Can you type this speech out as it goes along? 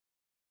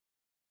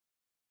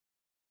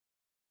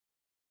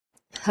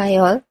Hi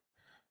all,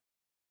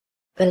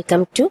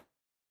 welcome to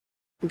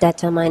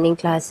data mining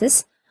classes.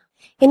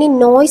 ഇനി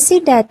noisy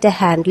data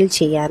handle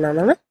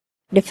ചെയ്യാനാണ്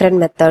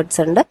different methods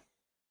ഉണ്ട്.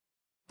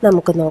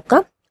 നമുക്ക്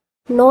നോക്കാം.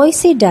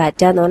 നോയ്സി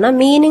ഡാറ്റ എന്ന് പറഞ്ഞാൽ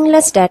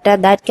meaningless data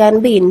that can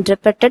be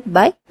interpreted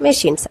by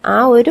machines. ആ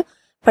ഒരു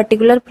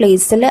പർട്ടിക്കുലർ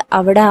പ്ലേസിൽ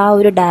അവിടെ ആ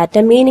ഒരു ഡാറ്റ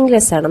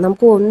മീനിങ്ലെസ് ആണ്,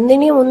 നമുക്ക്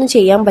ഒന്നും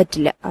ചെയ്യാൻ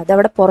പറ്റില്ല,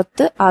 അതവിടെ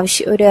പുറത്ത്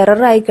ഒരു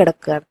എററായി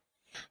കിടക്കുകയാണ്.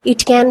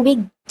 It can be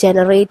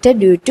generated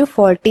due to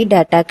faulty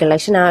data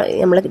collection.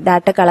 നമ്മൾ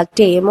ഡാറ്റ കളക്ട്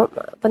ചെയ്യുമ്പോൾ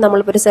ഇപ്പൊ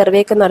നമ്മളിപ്പോൾ ഒരു സർവേ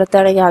ഒക്കെ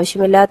നടത്തുകയാണെങ്കിൽ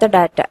ആവശ്യമില്ലാത്ത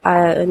ഡാറ്റ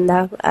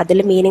അതിൽ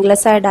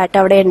മീനിങ്ലെസ് ആയ ഡാറ്റ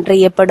അവിടെ എൻട്രി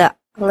ചെയ്യപ്പെടുക,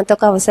 അങ്ങനത്തെ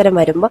ഒക്കെ അവസരം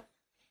വരുമ്പോൾ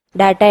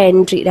ഡാറ്റ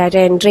എൻട്രി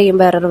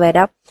ചെയ്യുമ്പോൾ എറർ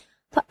വരാം.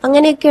 അപ്പൊ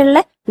അങ്ങനെയൊക്കെയുള്ള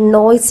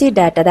noisy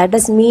data,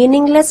 that is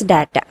meaningless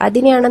data,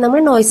 അതിനെയാണ്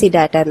നമ്മൾ നോയ്സി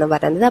ഡാറ്റ എന്ന്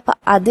പറയുന്നത്. അപ്പൊ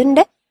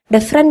അതിന്റെ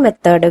ഡിഫറെന്റ്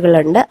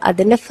മെത്തേഡുകളുണ്ട്.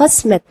 അതിന്റെ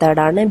ഫസ്റ്റ്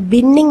മെത്തേഡാണ്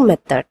ബിന്നിങ്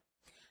മെത്തേഡ്.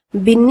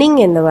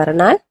 ബിന്നിങ് എന്ന്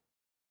പറഞ്ഞാൽ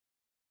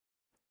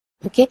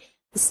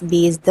B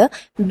is the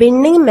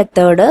binning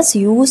method is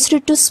used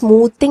to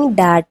smoothing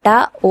data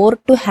or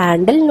to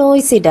handle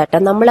noisy data.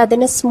 നമ്മൾ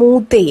അതിനെ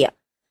സ്മൂത്ത് ചെയ്യുക,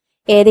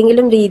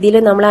 ഏതെങ്കിലും രീതിയിൽ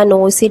നമ്മൾ ആ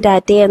നോയ്സി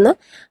ഡാറ്റയെ ഒന്ന്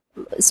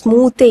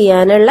സ്മൂത്ത്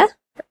ചെയ്യാനുള്ള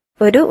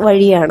ഒരു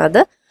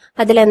വഴിയാണത്.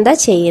 അതിലെന്താ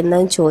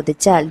ചെയ്യുന്നതെന്ന്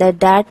ചോദിച്ചാൽ the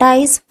data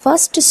is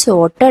first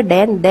sorted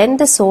and then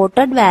the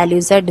sorted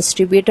values are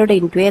distributed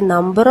into a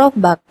number of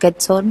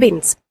buckets or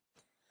bins.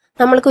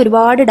 നമ്മൾക്ക്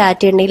ഒരുപാട്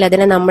ഡാറ്റ ഉണ്ടെങ്കിൽ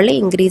അതിനെ നമ്മൾ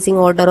ഇൻക്രീസിങ്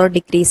ഓർഡറോ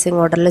ഡിക്രീസിങ്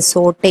ഓർഡറിൽ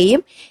സോർട്ട്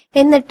ചെയ്യും.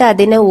 എന്നിട്ട്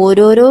അതിനെ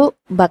ഓരോരോ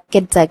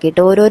ബക്കറ്റ്സ്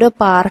ആക്കിയിട്ട് ഓരോരോ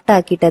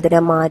പാർട്ടാക്കിയിട്ട്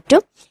അതിനെ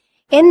മാറ്റും.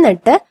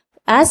 എന്നിട്ട്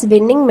as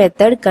binning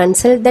method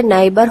consult the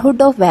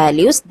neighbourhood of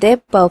values, they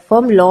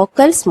perform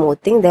local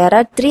smoothing. There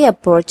are 3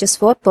 approaches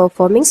four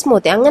performing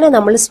smoothing. അങ്ങനെ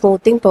നമ്മൾ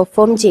സ്മൂത്തിങ്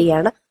പെർഫോം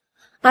ചെയ്യാണ്.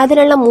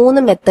 അതിനുള്ള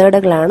 3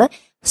 മെത്തേഡുകളാണ്.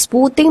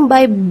 Smoothing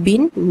by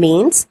bin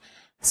means,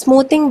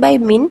 smoothing by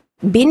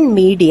bin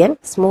median,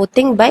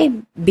 smoothing by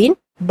bin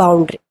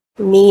boundary.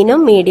 മീനും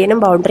മീഡിയനും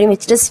ബൗണ്ടറിയും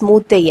വെച്ചിട്ട്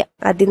smooth ചെയ്യുക.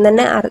 അതിൽ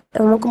തന്നെ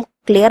നമുക്ക്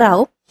ക്ലിയർ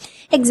ആവും.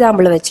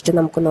 എക്സാമ്പിൾ വെച്ചിട്ട്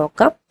നമുക്ക്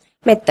നോക്കാം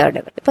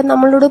മെത്തേഡുകൾ. ഇപ്പൊ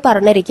നമ്മളോട്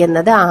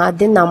പറഞ്ഞിരിക്കുന്നത്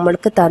ആദ്യം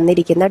നമ്മൾക്ക്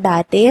തന്നിരിക്കുന്ന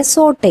ഡാറ്റയെ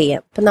സോർട്ട്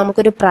ചെയ്യാം. ഇപ്പൊ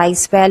നമുക്കൊരു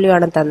പ്രൈസ് വാല്യൂ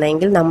ആണ്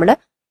തന്നെങ്കിൽ നമ്മൾ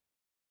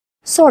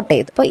സോർട്ട്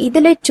ചെയ്തു. അപ്പൊ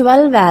ഇതിൽ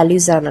 12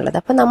 വാല്യൂസ് ആണുള്ളത്.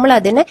 അപ്പൊ നമ്മൾ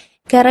അതിനെ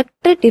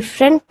കറക്റ്റ്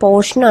ഡിഫറെന്റ്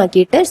പോർഷൻ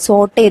ആക്കിയിട്ട്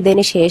സോർട്ട്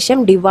ചെയ്തതിന്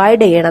ശേഷം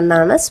ഡിവൈഡ് ചെയ്യണം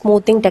എന്നാണ്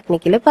സ്മൂത്തിങ്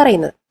ടെക്നിക്കിൽ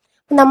പറയുന്നത്.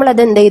 നമ്മൾ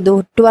അത് എന്ത് ചെയ്തു,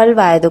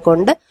 12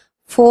 ആയതുകൊണ്ട്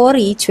 4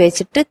 ഈച്ച്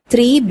വെച്ചിട്ട്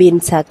 3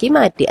 ബിൻസ് ആക്കി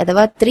മാറ്റി,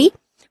 അഥവാ 3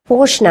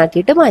 പോർഷൻ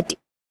ആക്കിയിട്ട് മാറ്റി.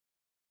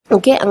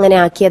 ഓക്കെ, അങ്ങനെ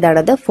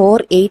ആക്കിയതാണത്. 4,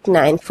 8,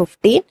 9,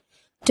 15,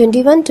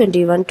 21,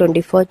 21,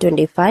 24,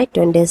 25,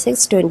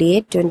 26,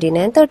 28,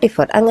 29,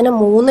 34 അങ്ങനെ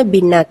 3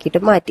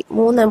 ബിന്നാക്കിയിട്ട് മാറ്റി.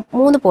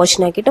 മൂന്ന്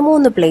പോർഷൻ ആക്കിയിട്ട്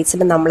 3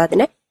 പ്ലേസിൽ നമ്മൾ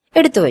അതിനെ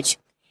എടുത്തു വെച്ചു.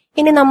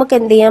 ഇനി നമുക്ക്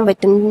എന്ത് ചെയ്യാൻ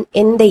പറ്റും,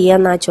 എന്ത്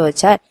ചെയ്യാന്നാ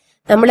ചോദിച്ചാൽ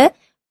നമ്മൾ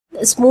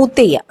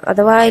സ്മൂത്ത് ചെയ്യുക.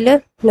 അഥവാ അതിൽ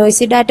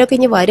നോയ്സി ഡാറ്റ ഒക്കെ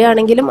ഇനി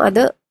വരികയാണെങ്കിലും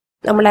അത്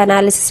നമ്മൾ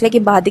അനാലിസിസിലേക്ക്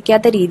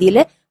ബാധിക്കാത്ത രീതിയിൽ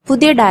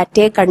പുതിയ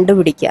ഡാറ്റയെ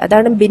കണ്ടുപിടിക്കുക.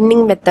 അതാണ്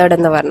ബിന്നിങ് മെത്തേഡ്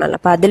എന്ന് പറഞ്ഞാൽ.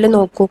 അപ്പൊ അതിൽ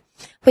നോക്കൂ,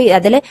 അപ്പൊ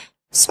അതില്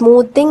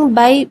സ്മൂത്തിങ്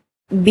ബൈ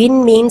ബിൻ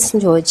മീൻസ്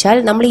ചോദിച്ചാൽ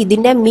നമ്മൾ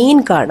ഇതിന്റെ മീൻ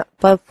കാണും.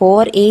 ഇപ്പൊ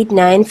 4, 8,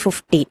 9,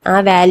 15 ആ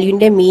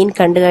വാല്യൂന്റെ മീൻ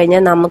കണ്ടു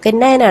കഴിഞ്ഞാൽ നമുക്ക്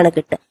 9 ആണ്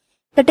കിട്ടുക.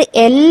 എന്നിട്ട്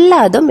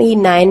എല്ലാതും ഈ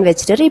 9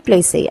 വെച്ചിട്ട്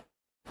റീപ്ലേസ് ചെയ്യാം.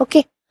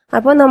 ഓക്കെ,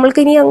 അപ്പൊ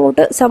നമ്മൾക്ക് ഇനി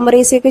അങ്ങോട്ട്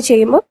സമ്മറൈസ് ഒക്കെ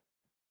ചെയ്യുമ്പോൾ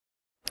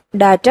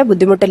ഡാറ്റ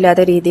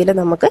ബുദ്ധിമുട്ടില്ലാത്ത രീതിയിൽ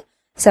നമുക്ക്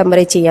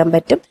സമ്മറൈസ് ചെയ്യാൻ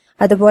പറ്റും.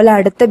 അതുപോലെ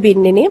അടുത്ത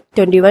ബിന്നിന്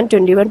 21,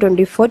 21,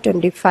 24,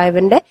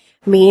 25ന്റെ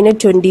മീന്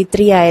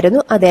 23 ആയിരുന്നു,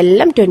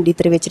 അതെല്ലാം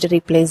 23 വെച്ചിട്ട്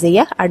റീപ്ലേസ്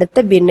ചെയ്യുക.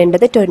 അടുത്ത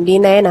ബിന്നിൻ്റെത്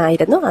 29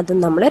 ആയിരുന്നു, അതും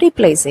നമ്മൾ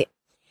റീപ്ലേസ് ചെയ്യും.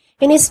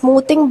 ഇനി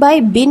സ്മൂത്തിങ് ബൈ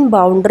ബിൻ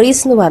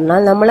ബൗണ്ടറീസ് എന്ന്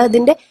പറഞ്ഞാൽ നമ്മൾ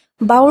അതിന്റെ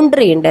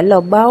ബൗണ്ടറി ഉണ്ടല്ലോ,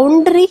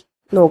 ബൗണ്ടറി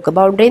നോക്ക്.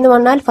 ബൗണ്ടറി എന്ന്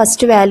പറഞ്ഞാൽ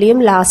ഫസ്റ്റ്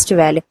വാല്യൂയും ലാസ്റ്റ്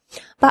വാല്യൂ.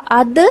 അപ്പൊ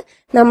അത്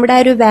നമ്മുടെ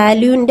ഒരു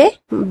വാല്യൂന്റെ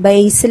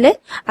ബേസിൽ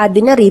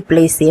അതിനെ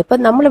റീപ്ലേസ് ചെയ്യും. അപ്പൊ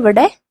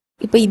നമ്മളിവിടെ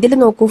ഇപ്പൊ ഇതിൽ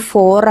നോക്കൂ,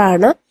 4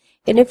 ആണ്,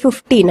 പിന്നെ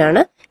 15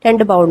 ആണ്,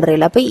 2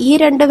 ബൗണ്ടറിയിൽ. അപ്പൊ ഈ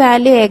 2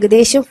 വാല്യൂ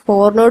ഏകദേശം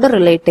 4നോട്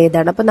റിലേറ്റ്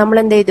ചെയ്താണ്. അപ്പൊ നമ്മൾ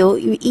എന്ത് ചെയ്തു,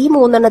 ഈ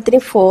 3 എണ്ണത്തിന്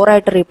 4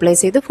 ആയിട്ട്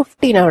റീപ്ലേസ് ചെയ്ത്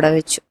 15 അവിടെ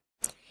വെച്ചു.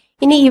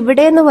 ഇനി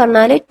ഇവിടെ എന്ന്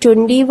പറഞ്ഞാല്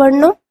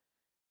 21ഉം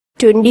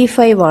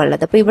 25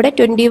 ആണുള്ളത്. അപ്പൊ ഇവിടെ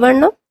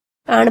 21ഉം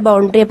ആണ്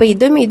ബൗണ്ടറി. അപ്പൊ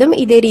ഇതും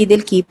ഇതേ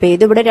രീതിയിൽ കീപ്പ്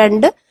ചെയ്തു. ഇവിടെ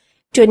 2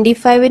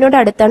 25നോട്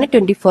അടുത്താണ്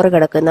 24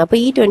 കിടക്കുന്നത്. അപ്പൊ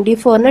ഈ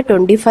 24നെ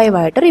 25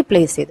 ആയിട്ട്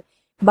റീപ്ലേസ് ചെയ്തു.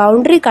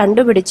 ബൗണ്ടറി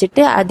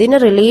കണ്ടുപിടിച്ചിട്ട് അതിന്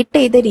റിലേറ്റ്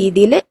ചെയ്ത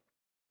രീതിയിൽ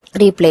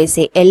റീപ്ലേസ്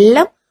ചെയ്യും.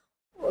 എല്ലാം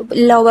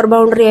ലോവർ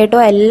ബൗണ്ടറി ആയിട്ടോ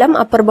എല്ലാം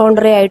അപ്പർ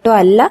ബൗണ്ടറി ആയിട്ടോ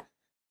അല്ല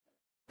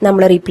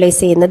നമ്മൾ റീപ്ലേസ്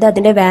ചെയ്യുന്നത്,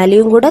 അതിന്റെ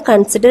വാല്യൂയും കൂടെ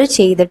കൺസിഡർ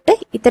ചെയ്തിട്ട്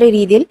ഇത്ര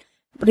രീതിയിൽ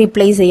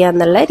റീപ്ലേസ്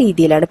ചെയ്യാന്നുള്ള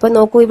രീതിയിലാണ്. ഇപ്പൊ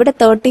നോക്കൂ, ഇവിടെ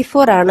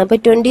 34 ആണ്. ഇപ്പൊ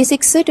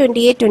 26,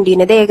 28,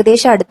 29 ഇത്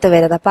ഏകദേശം അടുത്ത്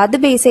വരുന്നത്. അപ്പൊ അത്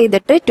ബേസ്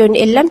ചെയ്തിട്ട്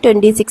എല്ലാം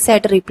 26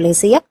 ആയിട്ട്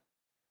റീപ്ലേസ് ചെയ്യുക,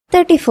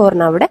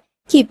 34ന് അവിടെ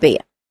കീപ്പ്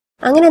ചെയ്യുക.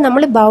 അങ്ങനെ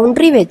നമ്മൾ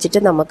ബൗണ്ടറി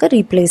വെച്ചിട്ട് നമുക്ക്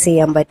റീപ്ലേസ്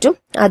ചെയ്യാൻ പറ്റും.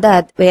 അത്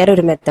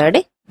വേറൊരു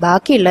മെത്തേഡ്.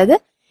 ബാക്കിയുള്ളത്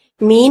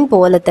മീൻ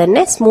പോലെ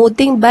തന്നെ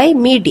സ്മൂത്തിങ് ബൈ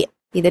മീഡിയൻ.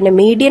 ഇതിന്റെ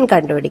മീഡിയൻ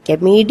കണ്ടുപിടിക്കുക,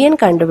 മീഡിയൻ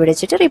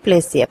കണ്ടുപിടിച്ചിട്ട്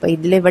റീപ്ലേസ് ചെയ്യുക. അപ്പൊ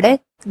ഇതിലിവിടെ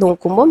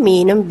നോക്കുമ്പോൾ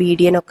മീനും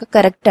മീഡിയനും ഒക്കെ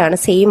കറക്റ്റ് ആണ്,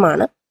 സെയിം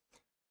ആണ്.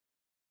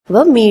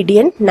 അപ്പോൾ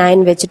മീഡിയൻ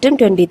 9 വെച്ചിട്ടും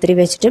 23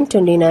 വെച്ചിട്ടും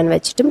 29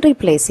 വെച്ചിട്ടും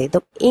റീപ്ലേസ് ചെയ്തു.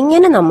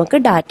 ഇങ്ങനെ നമുക്ക്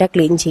ഡാറ്റ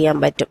ക്ലീൻ ചെയ്യാൻ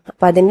പറ്റും.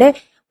 അപ്പൊ അതിന്റെ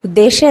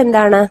ഉദ്ദേശം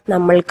എന്താണ്,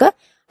 നമ്മൾക്ക്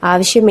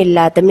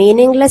ആവശ്യമില്ലാത്ത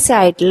മീനിങ്ലെസ്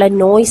ആയിട്ടുള്ള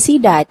നോയ്സി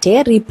ഡാറ്റയെ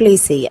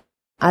റീപ്ലേസ് ചെയ്യുക.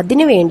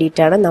 അതിനു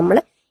വേണ്ടിയിട്ടാണ് നമ്മൾ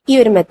ഈ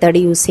ഒരു മെത്തേഡ്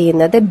യൂസ്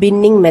ചെയ്യുന്നത്.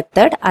 Binning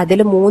method. അതിൽ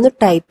 3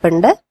 ടൈപ്പ്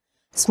ഉണ്ട്.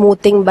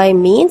 Smoothing by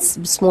means,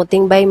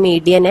 smoothing by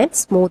median and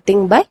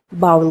smoothing by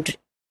boundary.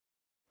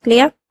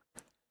 Clear?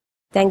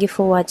 Thank you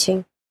for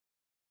watching.